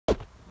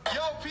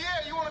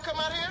come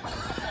out here?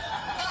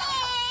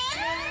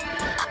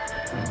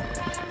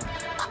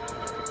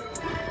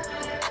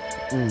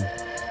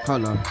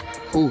 Hold on.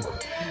 Ooh.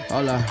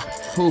 Hold on.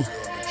 Ooh.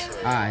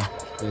 Alright,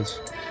 bitch.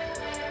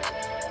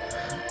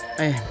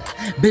 Hey,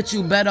 bitch,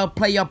 you better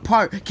play your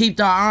part. Keep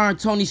the iron,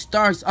 Tony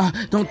Starks.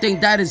 Don't think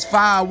that is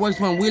fireworks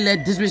when we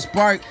let this bitch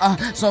spark.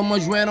 So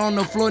much red on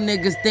the floor,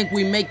 niggas think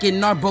we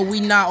making art, but we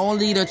not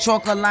only the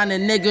chocolate line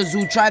of niggas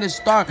who try to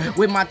start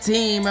with my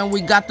team, and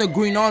we got the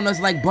green on us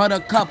like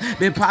buttercup.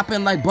 Been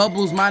popping like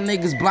bubbles, my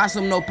niggas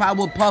blossom, no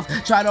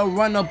powerpuff. Try to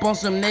run up on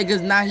some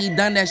niggas, now he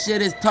done, that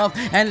shit is tough.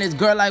 And this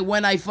girl, like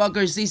when I fuck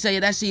her, she say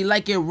that she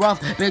like it rough.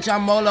 Bitch,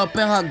 I'm all up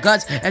in her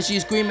guts, and she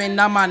screaming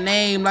out my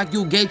name like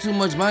you gave too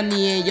much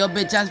money, and your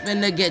bitch ass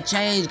finna get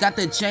changed. Got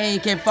the chain,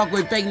 can't fuck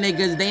with fake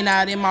niggas, they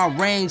not in my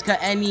range. Cut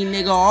any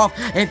nigga off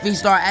if he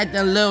start acting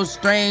a little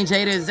strange.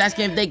 Haters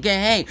asking if they can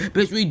hang,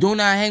 bitch, we do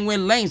not hang with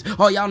lanes.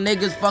 All y'all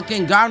niggas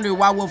fucking garner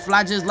while we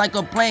fly just like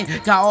a plane.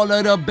 Got all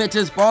of the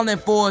bitches falling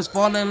for us,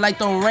 falling like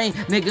the rain.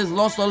 Niggas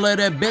lost all of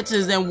their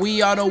bitches and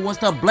we are the ones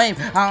to blame.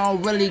 I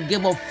don't really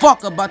give a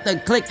fuck about the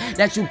clique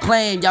that you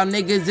claim. Y'all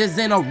niggas is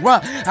in a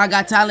rut, I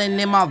got talent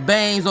in my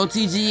veins.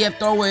 OTGF,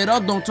 throw it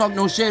up, don't talk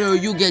no shit or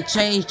you get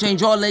changed.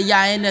 Change all of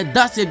y'all in the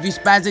dust if you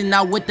spazzing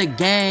out with the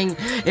gang.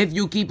 If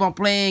you keep on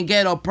playing,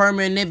 get a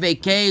permanent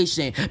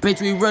vacation.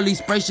 Bitch, we really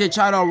spray shit,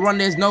 try to run,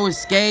 there's no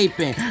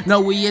escaping.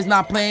 No, we is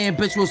not playing,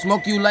 bitch, we'll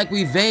smoke you like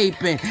we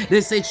vaping.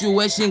 This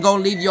situation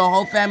gon' leave your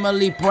whole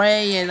family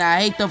praying.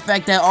 I hate the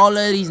fact that all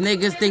of these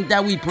niggas think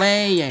that we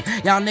playing.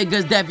 Y'all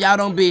niggas deaf, y'all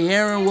don't be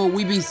hearing what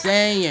we be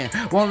saying.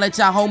 Won't let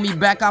y'all hold me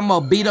back, I'ma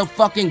be the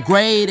fucking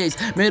greatest.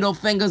 Middle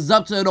fingers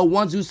up to the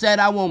ones who said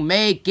I won't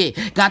make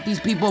it. Got these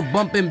people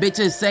bumping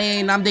bitches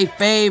saying I'm their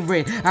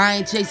favorite. I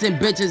ain't chasing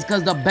bitches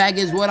cause the bag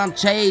is what I'm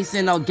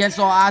chasing. Against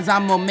all odds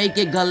I'ma make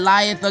it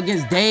Goliath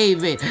against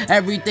David.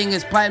 Everything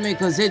is platinum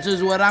cause it's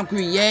just what I'm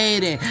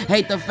creating.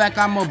 Hate the fact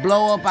I'ma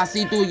blow up, I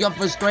see through your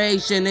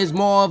frustration. It's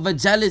more of a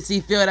jealousy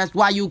feel, that's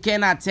why you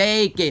cannot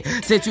take it.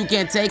 Since you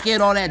can't take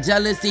it, all that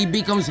jealousy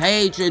becomes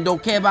hatred.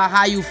 Don't care about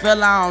how you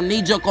feel, I don't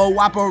need your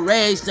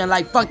cooperation.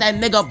 Like fuck that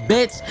nigga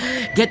bitch,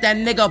 get that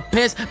nigga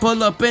pissed.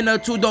 Pull up in a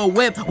two-door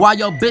whip while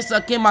your bitch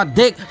sucking my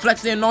dick.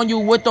 Flexing on you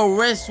with the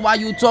wrist while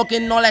you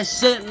talking all that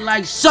shit.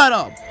 Like shut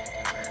up,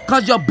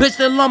 cause your bitch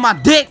still on my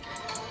dick.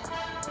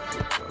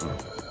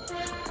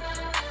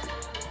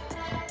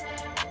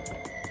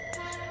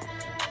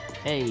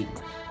 Hey,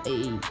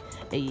 hey,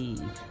 hey,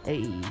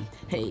 hey,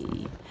 hey,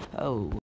 oh.